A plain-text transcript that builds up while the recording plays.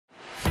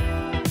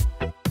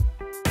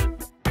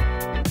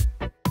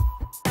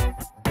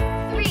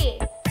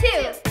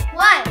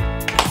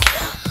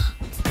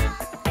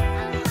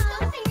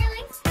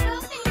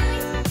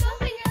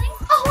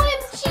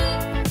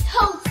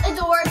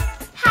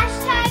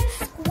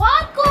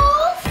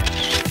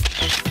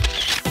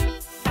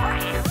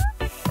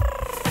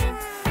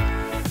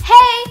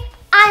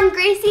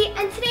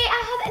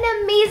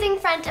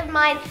friend of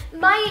mine,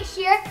 Maya,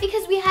 here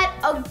because we had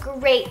a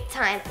great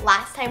time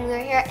last time we were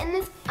here in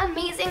this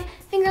amazing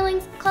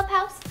Fingerlings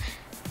Clubhouse.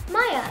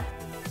 Maya,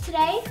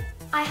 today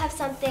I have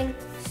something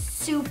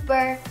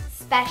super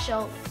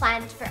special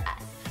planned for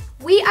us.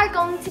 We are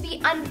going to be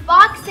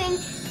unboxing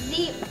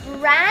the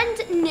brand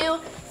new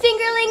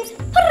Fingerlings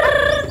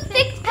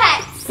Purrrfect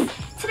Pets.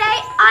 Today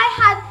I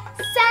have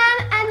Sam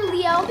and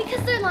Leo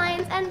because they're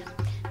lions and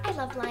I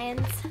love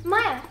lions.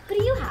 Maya, who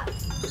do you have?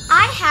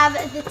 I have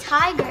the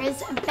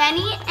tigers,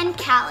 Benny and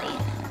Callie.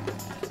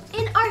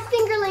 In our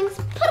Fingerlings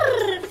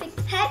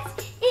Purrrfect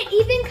Pets, it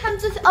even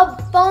comes with a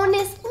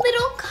bonus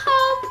little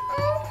cub.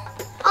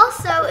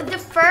 Also, the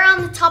fur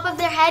on the top of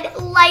their head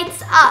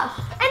lights up.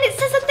 And it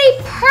says that they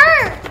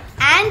purr.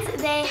 And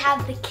they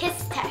have the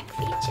kiss tech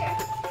feature.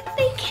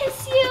 They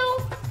kiss you.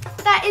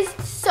 That is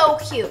so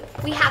cute.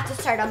 We have to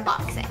start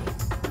unboxing.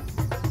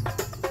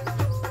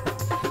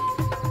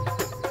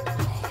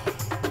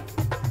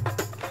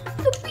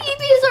 The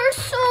babies are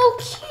so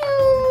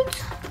cute.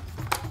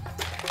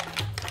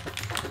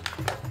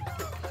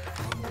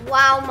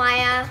 Wow,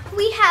 Maya,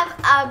 we have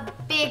a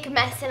big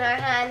mess in our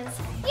hands.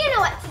 You know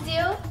what to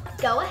do.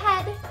 Go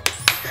ahead.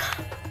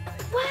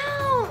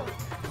 Wow,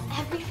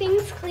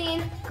 everything's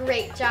clean.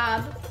 Great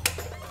job.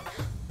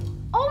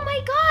 Oh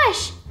my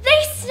gosh,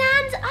 they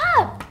stand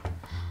up.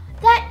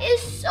 That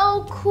is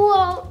so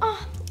cool.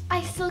 Oh,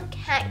 I still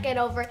can't get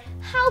over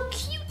how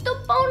cute the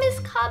bonus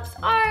cubs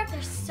are.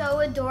 They're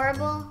so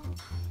adorable.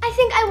 I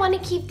think I want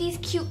to keep these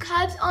cute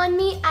cubs on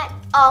me at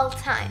all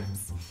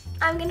times.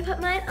 I'm gonna put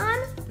mine on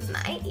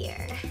my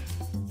ear.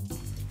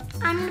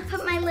 I'm gonna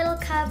put my little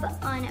cub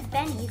on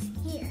Benny's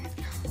ear.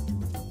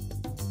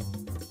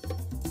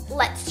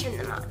 Let's turn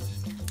them on.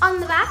 On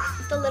the back,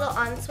 the little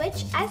on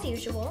switch, as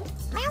usual.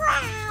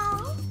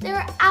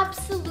 They're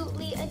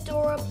absolutely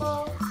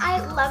adorable. I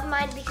love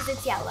mine because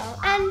it's yellow,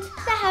 and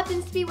that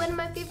happens to be one of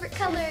my favorite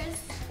colors.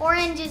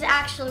 Orange is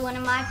actually one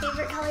of my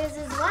favorite colors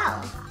as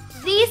well.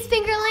 These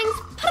Fingerlings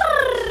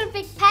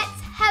Purrrfect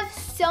Pets have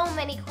so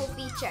many cool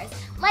features,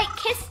 like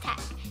kiss tech.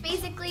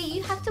 Basically,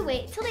 you have to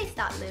wait till they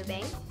stop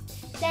moving,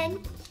 then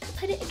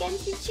put it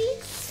against your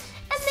cheeks,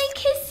 and they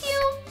kiss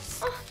you.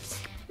 Oh,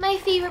 my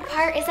favorite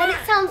part is that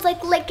it sounds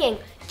like licking,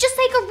 just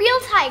like a real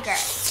tiger.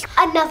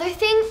 Another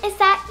thing is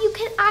that you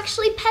can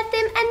actually pet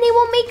them and they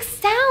will make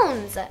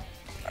sounds.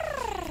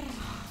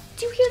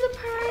 Do you hear the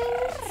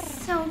purring?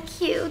 So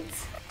cute.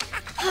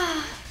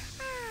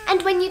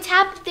 And when you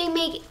tap, they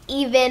make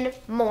even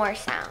more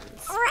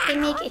sounds. They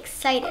make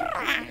excited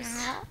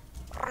purrs.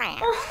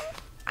 Oh,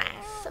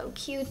 so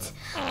cute.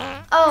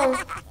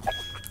 Oh,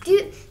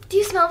 do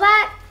you smell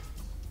that?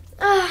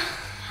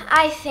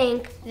 I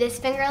think this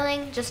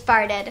fingerling just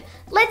farted.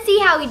 Let's see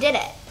how he did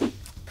it.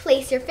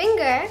 Place your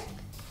finger,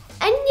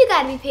 and you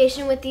gotta be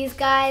patient with these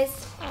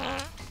guys.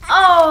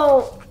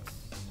 Oh,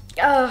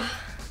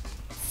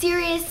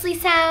 seriously,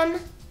 Sam?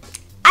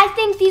 I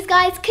think these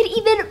guys could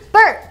even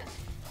burp.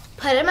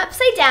 Put them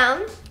upside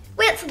down,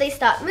 wait till they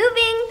stop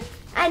moving,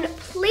 and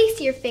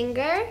place your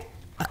finger.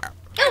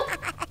 Oh,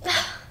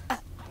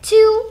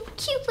 2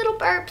 cute little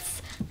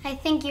burps. I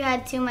think you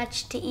had too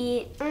much to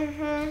eat.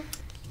 Mm-hmm.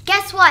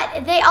 Guess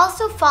what? They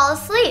also fall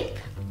asleep.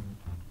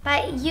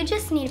 But you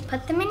just need to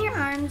put them in your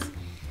arms,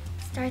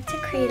 start to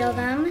cradle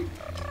them, and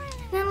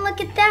then look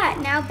at that.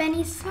 Now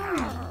Benny's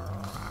snoring.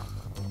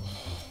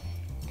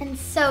 And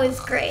so is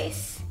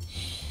Grace.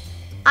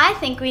 I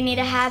think we need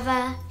to have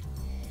a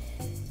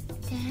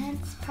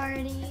dance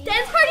party.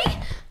 Dance party?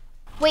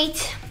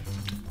 Wait,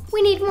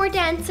 we need more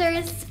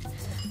dancers.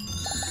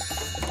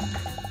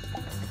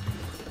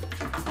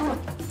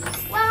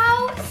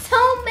 Wow,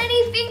 so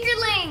many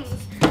fingerlings.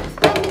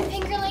 I'm in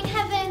fingerling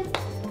heaven.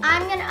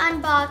 I'm gonna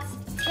unbox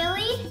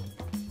Tilly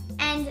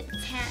and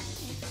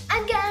Tammy.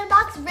 I'm gonna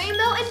unbox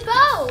Rainbow and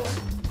Bo.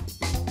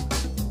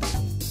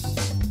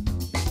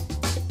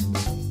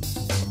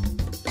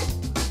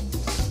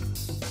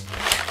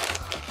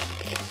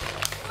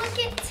 Look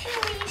at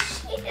Tilly,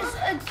 she is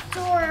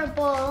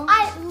adorable.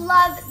 I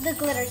love the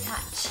glitter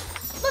touch.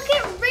 Look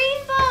at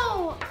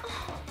Rainbow.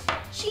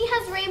 She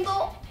has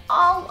rainbow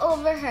all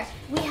over her.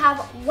 We have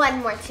one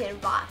more to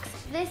unbox.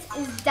 This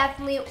is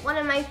definitely one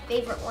of my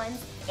favorite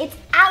ones. It's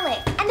Alec,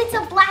 and it's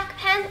a black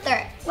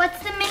panther. What's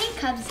the mini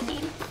cub's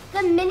name?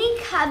 The mini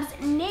cub's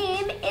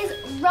name is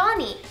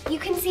Ronnie. You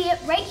can see it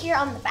right here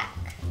on the back.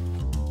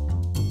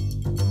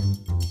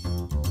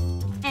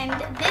 And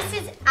this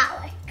is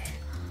Alec.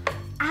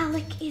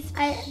 Alec is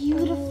I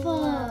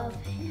beautiful. love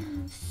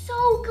him.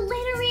 So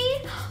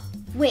glittery.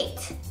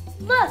 Wait,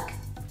 look.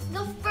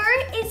 The fur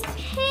is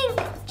pink,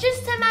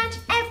 just to match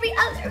every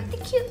other of the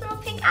cute little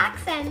pink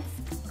accents.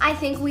 I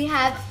think we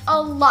have a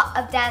lot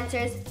of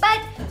dancers,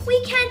 but we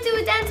can't do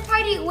a dance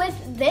party with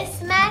this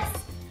mess.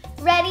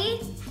 Ready?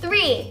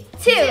 3,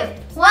 2,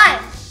 1.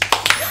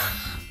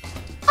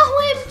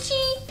 OMG,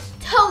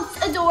 totes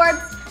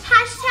adorbs.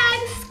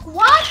 Hashtag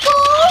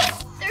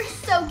squackles. They're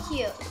so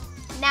cute.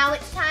 Now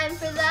it's time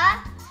for the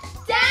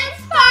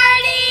dance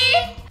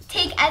party.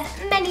 Take as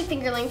many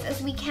fingerlings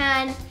as we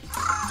can.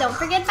 Don't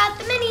forget about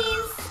the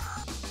minis.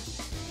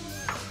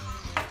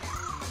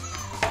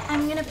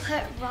 I'm gonna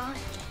put raw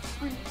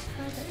on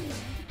further.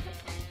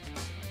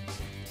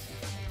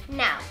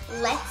 Now,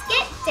 let's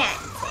get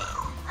dancing.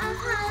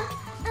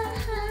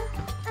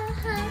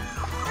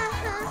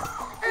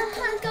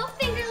 Go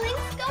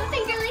fingerlings, go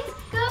fingerlings,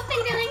 go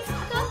fingerlings,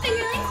 go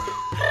fingerlings.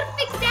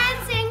 Perfect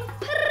dancing,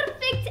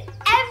 perfect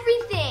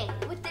everything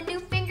with the new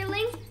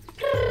Fingerlings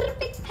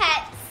Purrrfect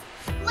Pets.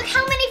 Look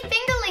how many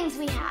fingerlings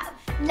we have.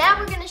 Now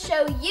we're gonna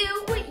show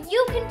you what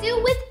you can do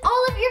with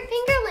all of your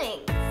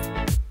fingerlings.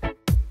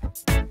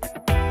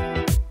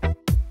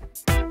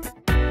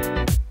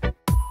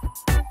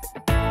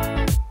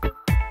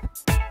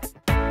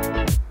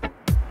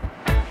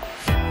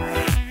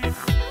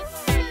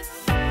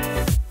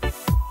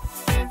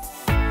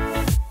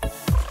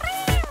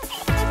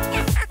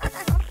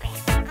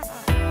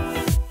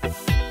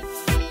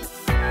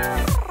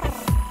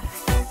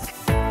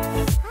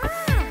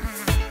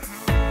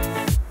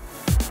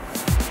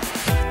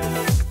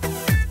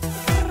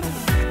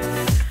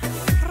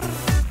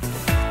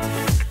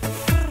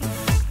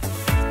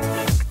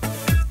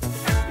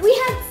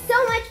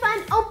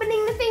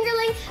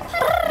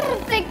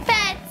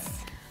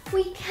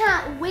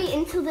 Wait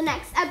until the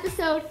next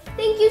episode.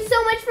 Thank you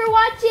so much for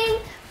watching.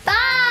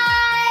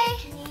 Bye!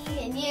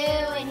 Me and you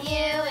and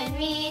you and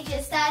me,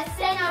 just us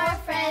and our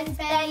friends,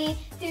 Benny.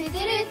 Do do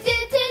do do.